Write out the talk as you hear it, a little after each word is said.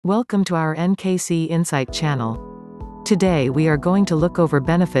Welcome to our NKC Insight channel. Today we are going to look over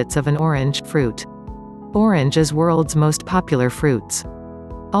benefits of an orange fruit. Orange is world's most popular fruits.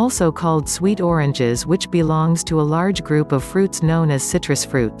 Also called sweet oranges, which belongs to a large group of fruits known as citrus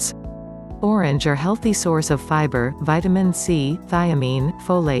fruits. Orange are healthy source of fiber, vitamin C, thiamine,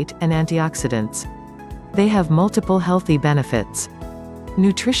 folate, and antioxidants. They have multiple healthy benefits.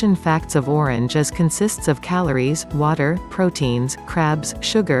 Nutrition facts of orange consists of calories, water, proteins, carbs,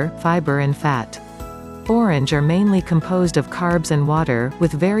 sugar, fiber and fat. Orange are mainly composed of carbs and water,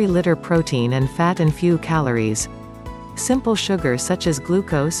 with very little protein and fat and few calories. Simple sugar such as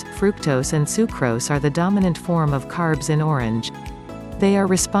glucose, fructose and sucrose are the dominant form of carbs in orange. They are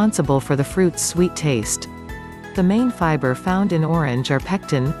responsible for the fruit's sweet taste. The main fiber found in orange are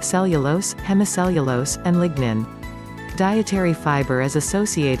pectin, cellulose, hemicellulose, and lignin. Dietary fiber is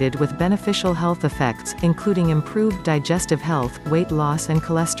associated with beneficial health effects, including improved digestive health, weight loss and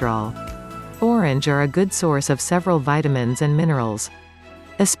cholesterol. Orange are a good source of several vitamins and minerals,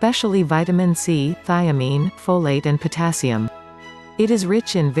 especially vitamin C, thiamine, folate and potassium. It is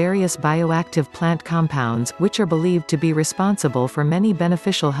rich in various bioactive plant compounds, which are believed to be responsible for many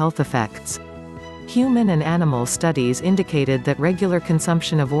beneficial health effects. Human and animal studies indicated that regular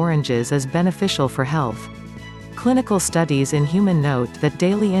consumption of oranges is beneficial for health. Clinical studies in human note that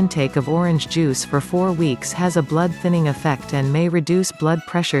daily intake of orange juice for 4 weeks has a blood-thinning effect and may reduce blood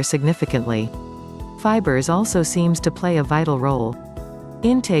pressure significantly. Fibers also seems to play a vital role.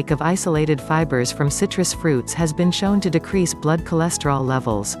 Intake of isolated fibers from citrus fruits has been shown to decrease blood cholesterol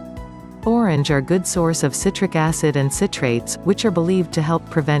levels. Orange are good source of citric acid and citrates, which are believed to help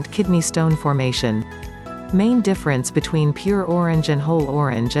prevent kidney stone formation. Main difference between pure orange and whole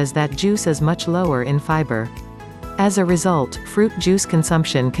orange is that juice is much lower in fiber. As a result, fruit juice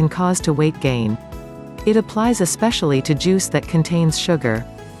consumption can cause weight gain. It applies especially to juice that contains sugar.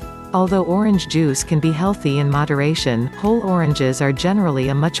 Although orange juice can be healthy in moderation, whole oranges are generally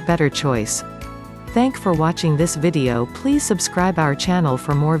a much better choice. Thanks for watching this video. Please subscribe our channel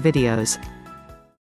for more videos.